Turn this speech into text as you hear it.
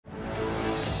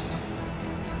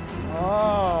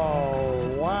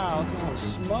Oh, wow, it's all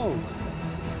smoke.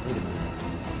 Wait a minute.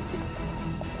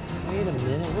 Wait a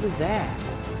minute, what is that?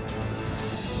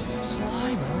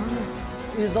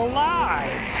 Slimer is alive!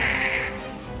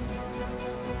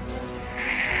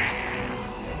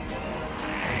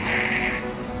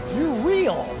 You're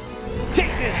real! Take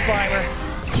this, Slimer!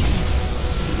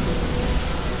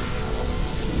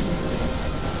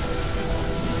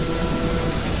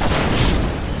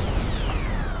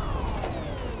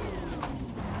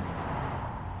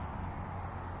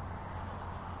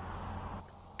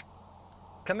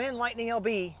 Come in, Lightning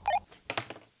LB.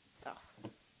 Oh.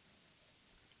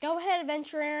 Go ahead,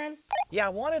 Adventure Aaron. Yeah, I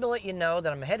wanted to let you know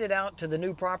that I'm headed out to the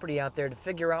new property out there to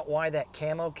figure out why that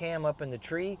camo-cam up in the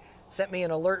tree sent me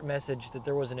an alert message that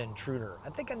there was an intruder. I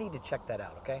think I need to check that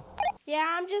out, okay? Yeah,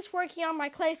 I'm just working on my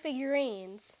clay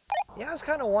figurines. Yeah, I was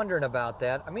kind of wondering about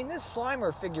that. I mean, this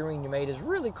Slimer figurine you made is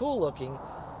really cool looking,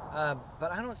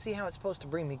 but I don't see how it's supposed to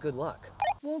bring me good luck.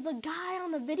 Well, the guy on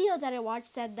the video that I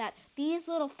watched said that these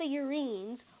little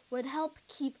figurines would help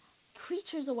keep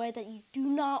creatures away that you do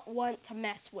not want to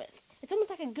mess with. It's almost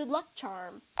like a good luck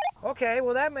charm. Okay,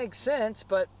 well that makes sense,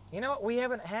 but you know what? We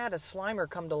haven't had a Slimer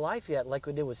come to life yet like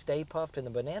we did with Stay Puft and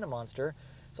the Banana Monster,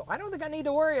 so I don't think I need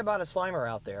to worry about a Slimer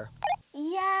out there.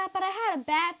 Yeah, but I had a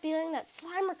bad feeling that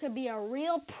Slimer could be a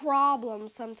real problem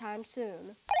sometime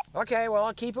soon. Okay, well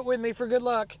I'll keep it with me for good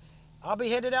luck. I'll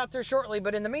be headed out there shortly,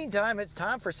 but in the meantime, it's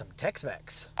time for some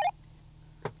Tex-Mex.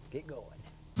 Get going.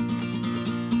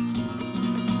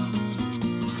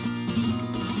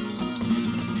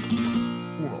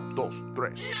 1, 2,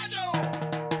 3.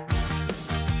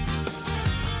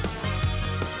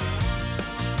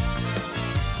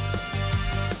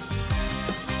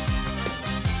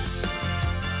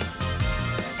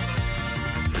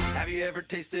 Have you ever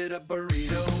tasted a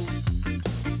burrito?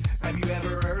 Have you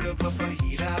ever heard of a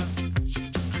fajita?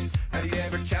 Have you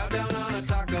ever chowed down on a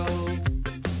taco?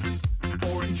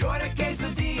 Or enjoyed a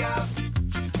quesadilla?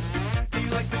 Do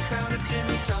you like the sound of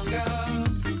chimichanga?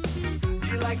 Do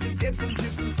you like to dip some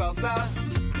chips in salsa?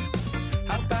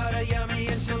 How about a yummy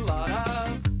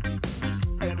enchilada?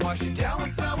 And wash it down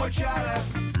with some horchata.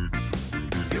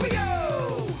 Here we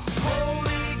go!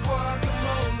 Holy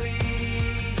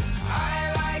guacamole,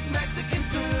 I like Mexican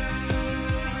food.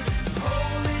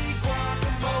 Holy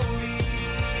guacamole,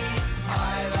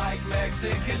 I like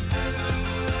Mexican food.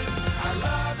 I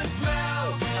love the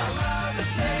smell, I love the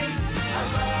taste, I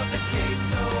love the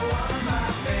queso on my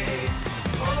face.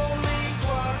 Holy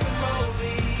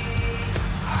guacamole,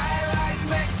 I like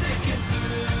Mexican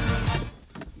food.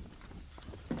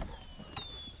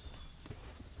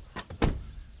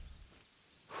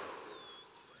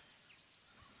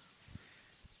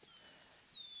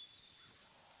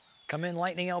 Come in,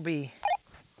 Lightning LB.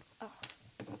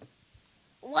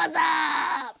 What's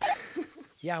up?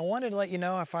 Yeah, I wanted to let you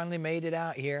know I finally made it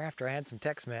out here after I had some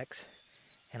Tex-Mex.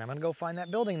 And I'm gonna go find that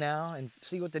building now and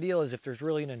see what the deal is, if there's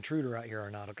really an intruder out here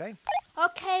or not, okay?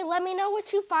 Okay, let me know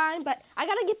what you find, but I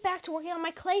gotta get back to working on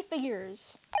my clay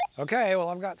figures. Okay, well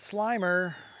I've got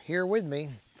Slimer here with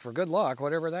me for good luck,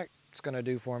 whatever that's gonna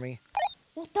do for me.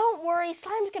 Well, don't worry,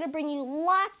 Slime's gonna bring you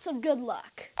lots of good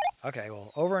luck. Okay,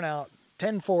 well, over and out.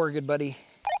 10-4, good buddy.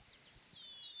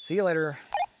 See you later.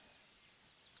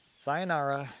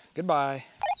 Sayonara. Goodbye.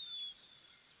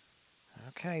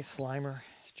 Okay, Slimer.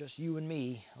 It's just you and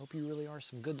me. Hope you really are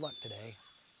some good luck today.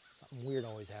 Something weird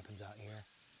always happens out here.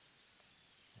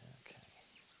 Okay.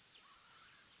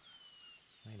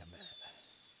 Wait a minute.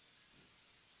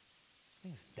 I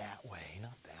think it's that way,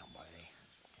 not that way.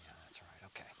 Yeah, that's right.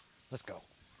 Okay. Let's go.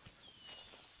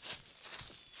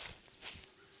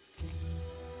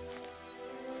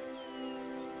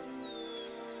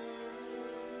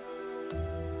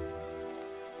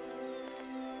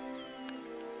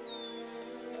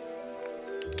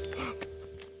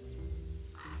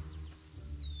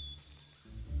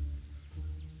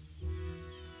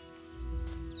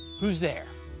 Who's there?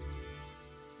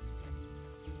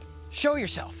 Show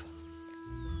yourself.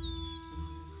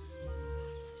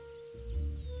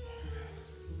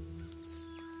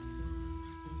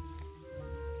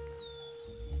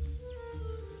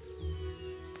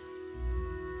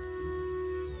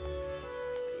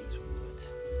 These woods.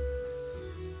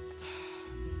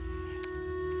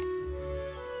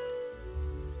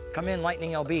 Come in,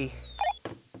 Lightning LB.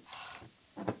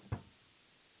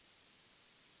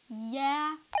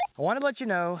 Yeah? I want to let you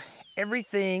know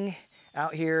everything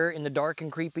out here in the dark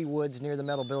and creepy woods near the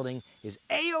metal building is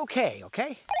A-okay,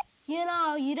 okay? You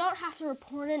know, you don't have to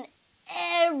report in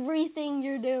everything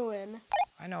you're doing.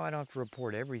 I know I don't have to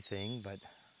report everything, but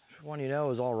just want you to know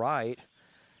is all right,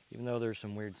 even though there's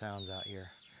some weird sounds out here.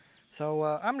 So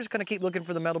I'm just gonna keep looking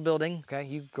for the metal building. Okay,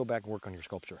 you go back and work on your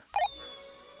sculpture.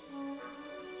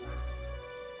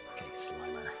 Okay,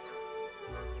 Slimer.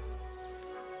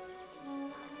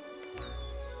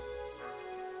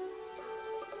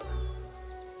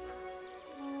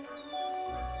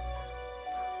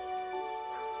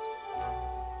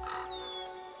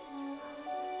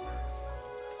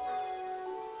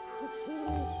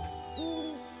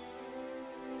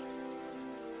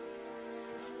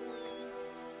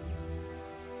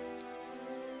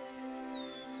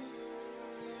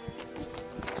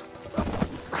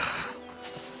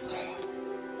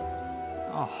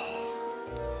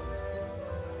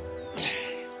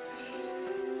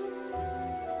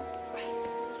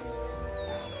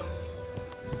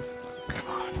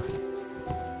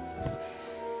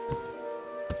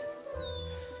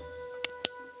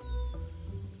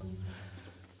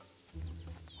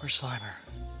 Where's Slimer?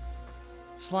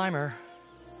 Slimer?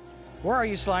 Where are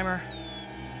you, Slimer?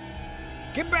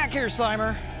 Get back here,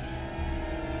 Slimer!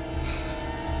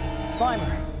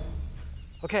 Slimer.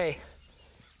 Okay,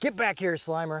 get back here,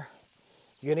 Slimer.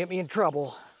 You're gonna get me in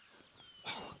trouble.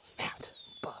 What's that?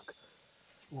 Bug.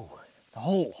 Ooh, the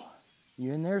hole.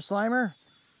 You in there, Slimer?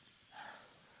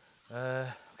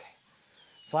 Okay.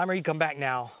 Slimer, you come back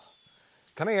now.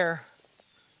 Come here.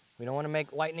 We don't want to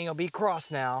make Lightning will be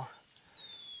cross now.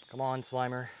 Come on,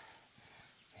 Slimer.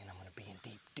 Man, I'm gonna be in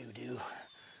deep doo-doo.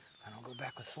 I don't go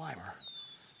back with Slimer.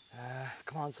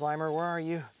 Come on, Slimer, where are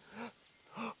you?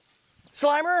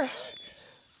 Slimer!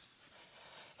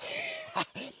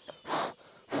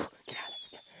 Get out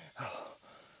of there. Oh,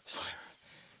 Slimer.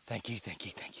 Thank you, thank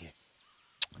you, thank you.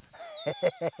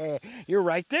 You're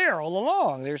right there all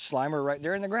along. There's Slimer right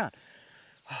there in the ground.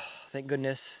 Oh, thank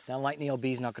goodness. Now Lightning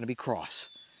LB's not gonna be cross.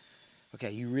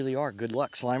 Okay, you really are. Good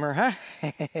luck, Slimer, huh?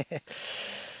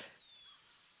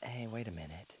 Hey, wait a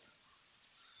minute.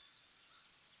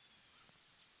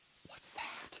 What's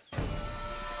that?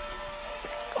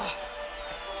 Oh.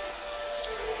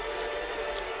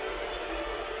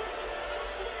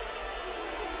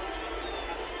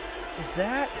 Is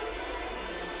that?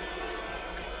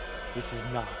 This is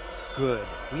not good.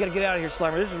 We gotta get out of here,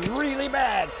 Slimer. This is really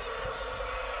bad.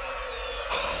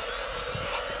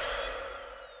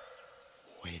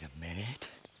 Wait a minute.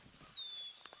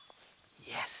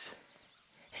 Yes.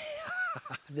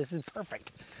 This is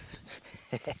perfect.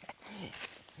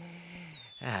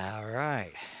 All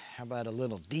right. How about a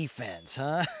little defense,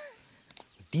 huh?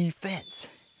 Defense.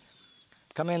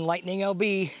 Come in, Lightning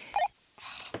LB.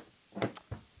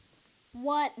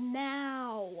 What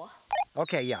now?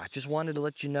 Okay, yeah, just wanted to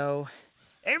let you know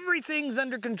everything's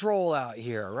under control out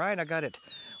here, right? I got it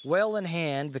well in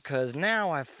hand because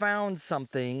now I've found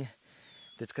something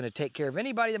that's gonna take care of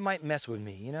anybody that might mess with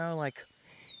me. You know, like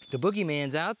if the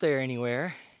boogeyman's out there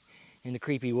anywhere in the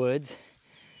creepy woods,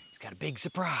 he's got a big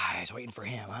surprise waiting for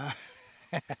him, huh?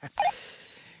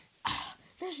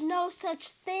 There's no such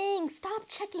thing. Stop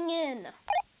checking in.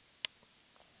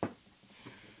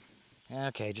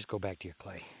 Okay, just go back to your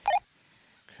clay.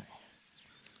 Okay.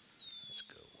 Let's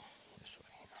go this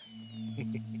way.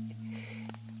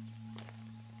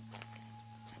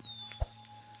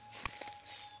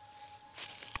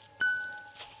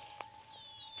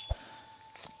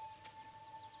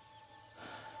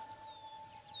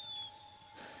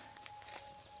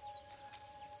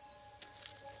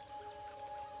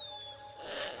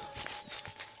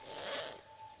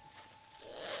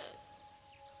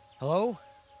 Hello?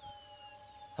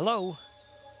 Hello?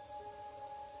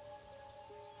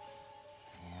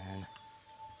 And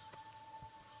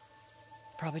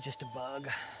probably just a bug.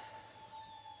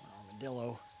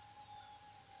 Armadillo.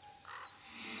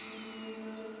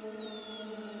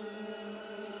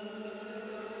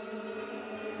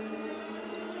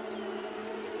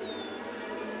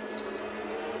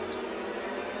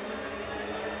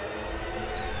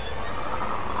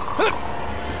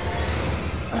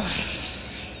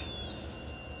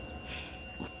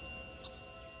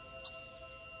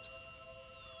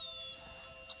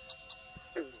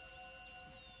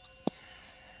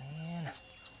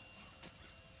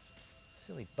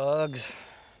 Silly bugs.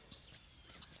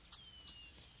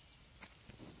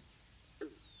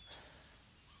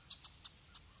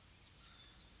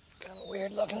 Kind of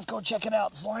weird looking. Let's go check it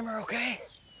out, Slimer, okay?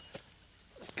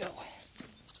 Let's go.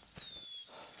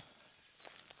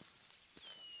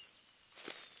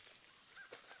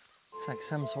 Looks like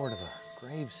some sort of a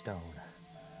gravestone.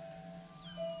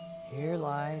 Here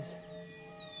lies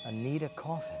Anita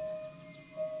Coffin,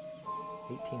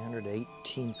 1800 to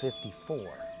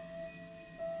 1854.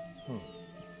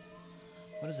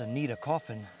 What is Anita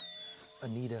Coffin?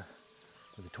 Anita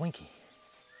with a Twinkie.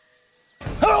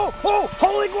 Oh! Oh!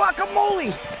 Holy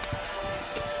guacamole!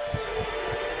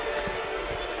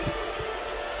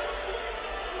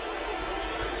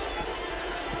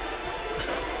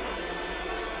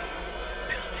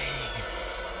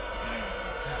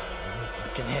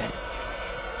 Looking ahead.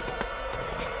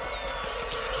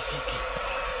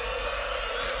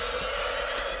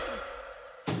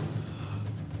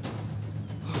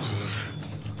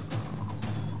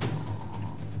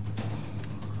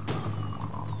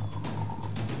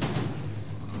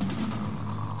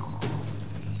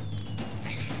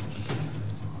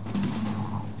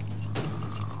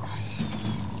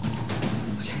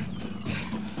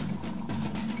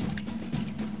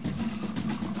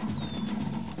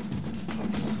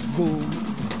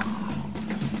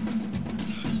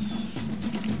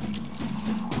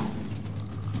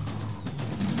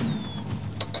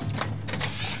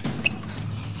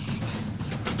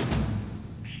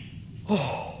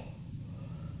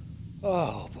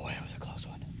 Oh boy, that was a close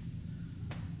one.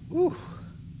 Whew.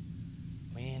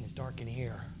 Man, it's dark in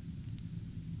here.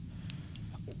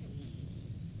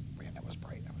 Man, that was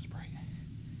bright, that was bright.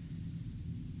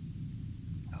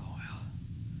 Oh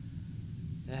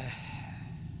well.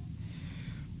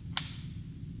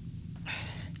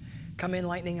 Come in,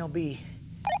 Lightning LB.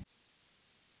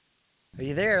 Are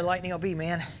you there, Lightning LB,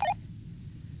 man?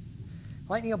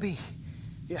 Lightning LB.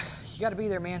 Yeah, you gotta be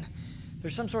there, man.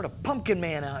 There's some sort of pumpkin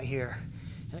man out here,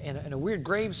 and a weird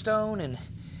gravestone, and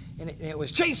it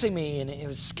was chasing me, and it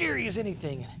was scary as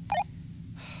anything.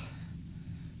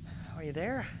 Are you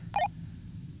there?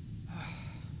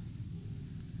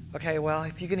 Okay, well,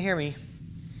 if you can hear me,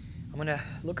 I'm gonna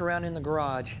look around in the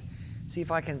garage, see if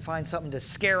I can find something to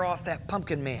scare off that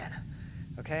pumpkin man.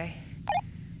 Okay?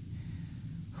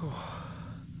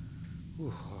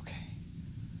 Whew, okay.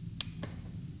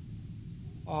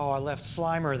 Oh, I left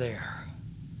Slimer there.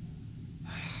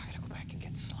 I gotta go back and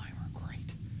get Slimer.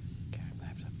 Great. Okay, I'm gonna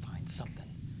have to find something.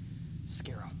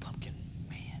 Scare off Pumpkin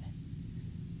Man.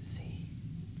 Let's see.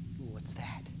 Ooh, what's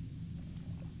that?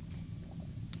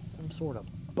 Some sort of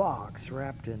box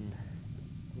wrapped in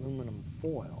aluminum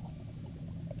foil.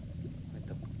 Like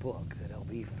the book that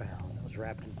LB found. That was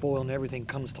wrapped in foil and everything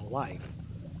comes to life.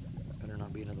 Better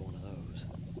not be another one of those.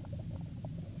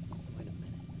 Wait a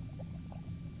minute.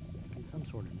 Making some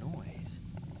sort of noise.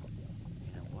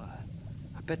 You know what?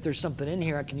 I bet there's something in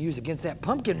here I can use against that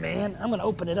pumpkin man. I'm gonna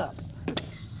open it up.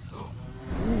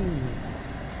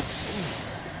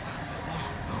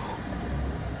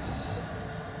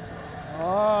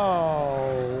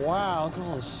 Oh, wow, look at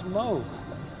all the smoke.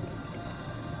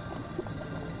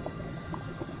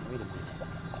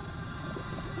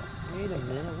 Wait a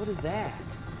minute, what is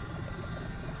that?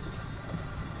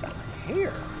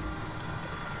 Here.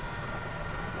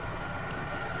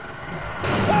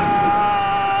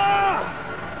 Ah!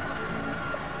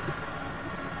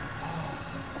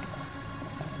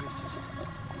 It's just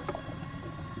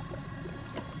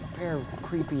a pair of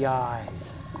creepy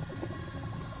eyes.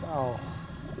 Oh,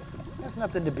 that's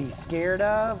nothing to be scared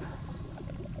of.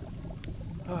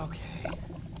 Okay.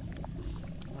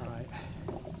 All right.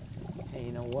 Hey,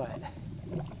 you know what?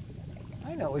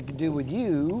 I know what we can do with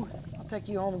you. I'll take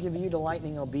you home and give you to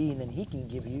Lightning LB, and then he can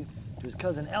give you to his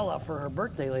cousin Ella for her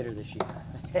birthday later this year.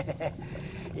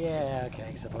 Yeah, okay,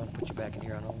 except I'm gonna put you back in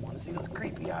here. I don't want to see those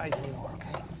creepy eyes anymore,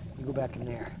 okay? You go back in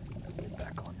there. Get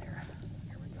back on there.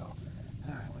 Here we go. All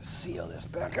right, let's seal this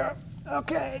back up.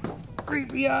 Okay,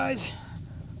 creepy eyes.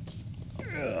 Ugh,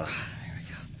 there we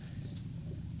go.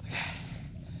 Okay.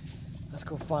 Let's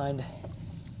go find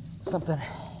something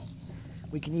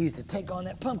we can use to take on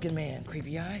that pumpkin man.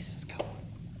 Creepy eyes, let's go.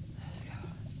 Let's go.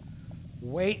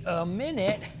 Wait a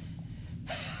minute.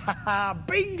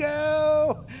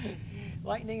 Bingo!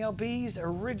 Lightning LB's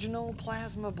original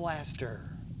plasma blaster.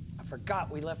 I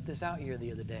forgot we left this out here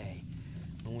the other day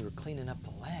when we were cleaning up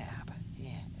the lab.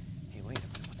 Yeah. Hey, wait a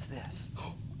minute, what's this?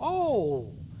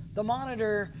 Oh, the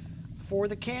monitor for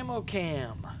the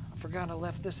camo-cam. I forgot I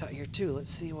left this out here too.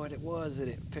 Let's see what it was that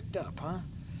it picked up, huh?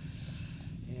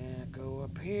 Yeah, go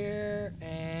up here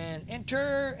and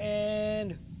enter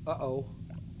and uh-oh.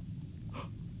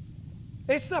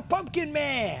 It's the pumpkin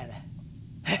man.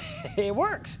 It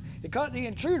works. It caught the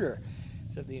intruder,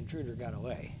 except the intruder got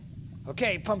away.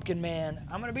 Okay, pumpkin man,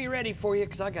 I'm gonna be ready for you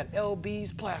because I got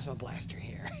LB's plasma blaster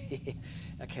here.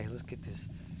 Okay, let's get this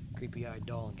creepy-eyed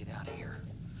doll and get out of here.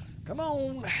 Come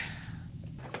on.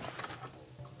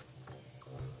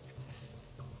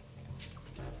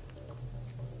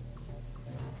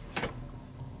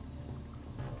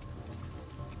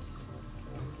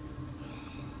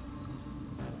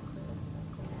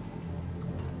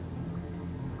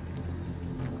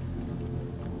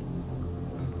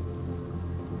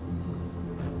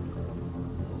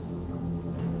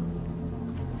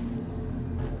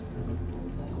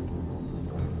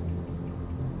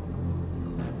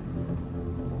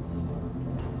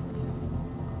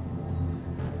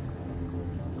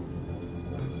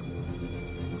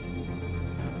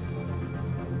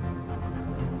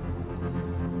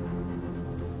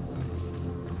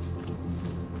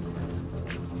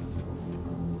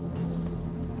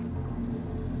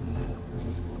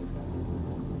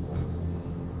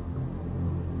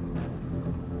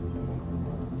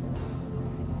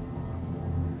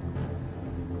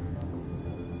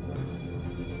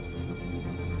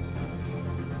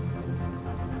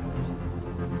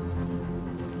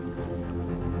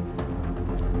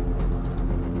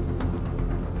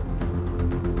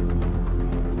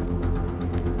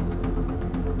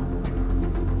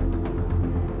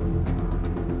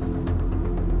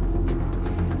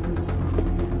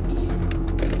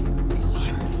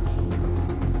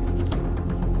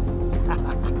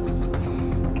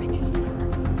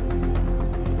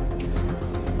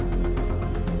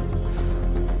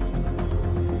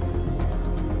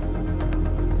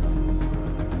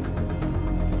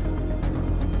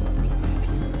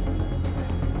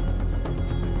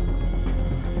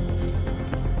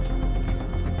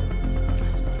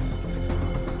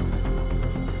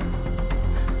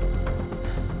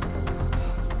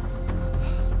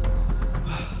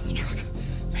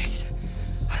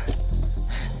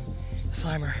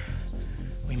 Slimer,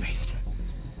 we made it.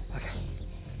 Okay.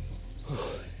 Whew.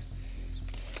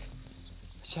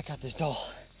 Let's check out this doll.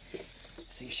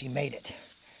 See if she made it.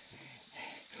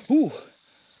 Ooh.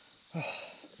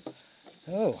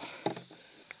 Oh.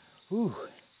 Ooh.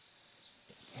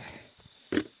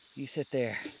 You sit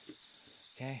there.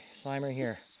 Okay, Slimer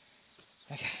here.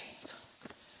 Okay.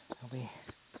 I'll be.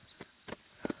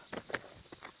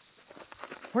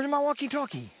 Where's my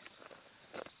walkie-talkie?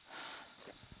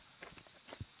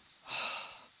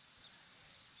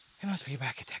 He must be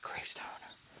back at that gravestone.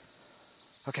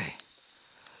 Okay.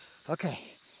 Okay.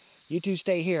 You two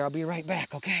stay here. I'll be right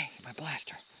back, okay? My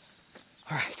blaster.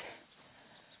 All right.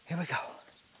 Here we go.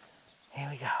 Here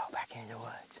we go. Back into the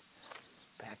woods.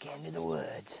 Back into the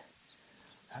woods.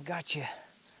 I got you.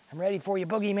 I'm ready for you,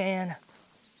 boogeyman.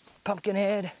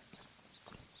 Pumpkinhead.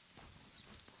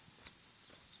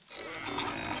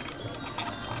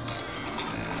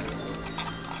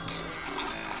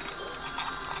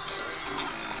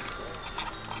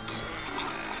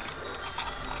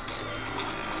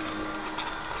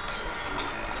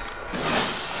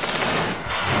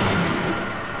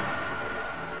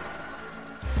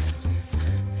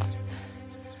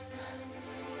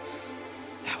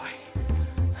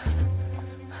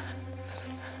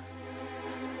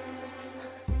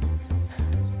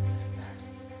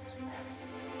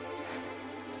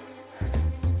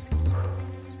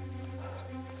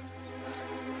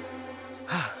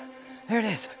 There it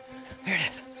is. There it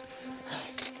is.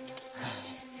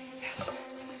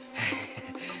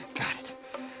 Got it.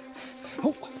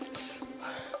 Oh.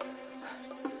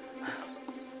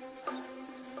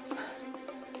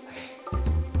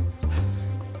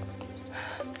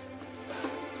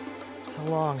 So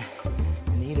long,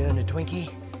 Anita and a Twinkie.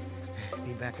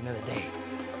 Be back another day.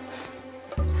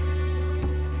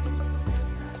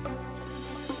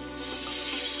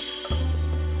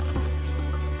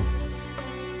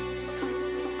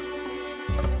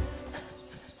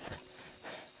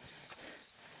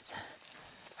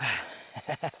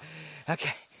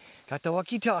 Okay, got the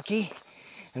walkie-talkie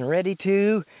and ready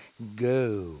to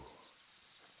go.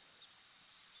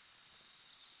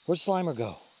 Where'd Slimer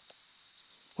go?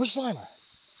 Where's Slimer?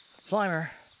 Slimer,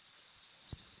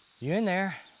 you in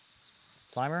there?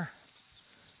 Slimer?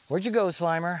 Where'd you go,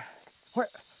 Slimer? Where?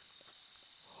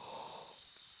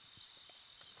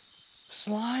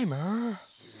 Slimer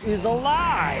is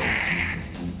alive!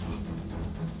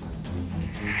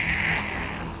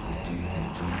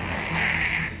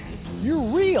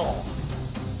 You're real.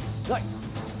 Like,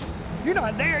 you're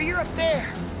not there, you're up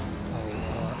there.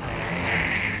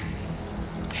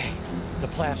 Hey, the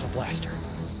plasma blaster.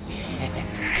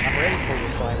 I'm ready for you,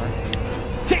 Slimer.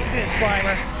 Take this,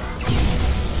 Slimer.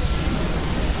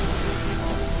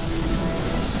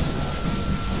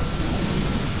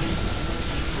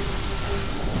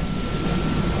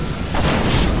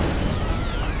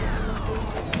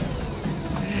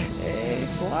 Hey,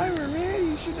 Slimer,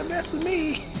 man, you shouldn't have messed with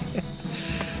me.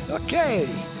 Okay,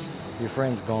 your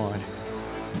friend's gone.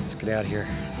 Let's get out of here.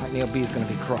 That Neil B's gonna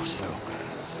be cross though.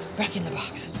 Back in the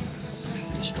box.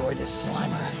 Destroy this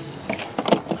Slimer.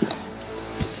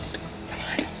 Come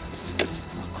on.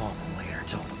 I'll call them later.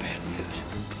 It's all the bad news.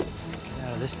 Get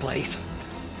out of this place.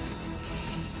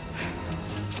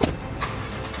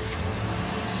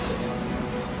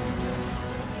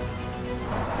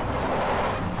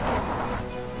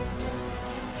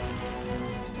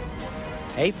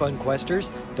 Hey FunQuesters,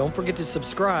 don't forget to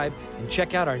subscribe and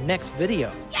check out our next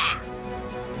video. Yeah!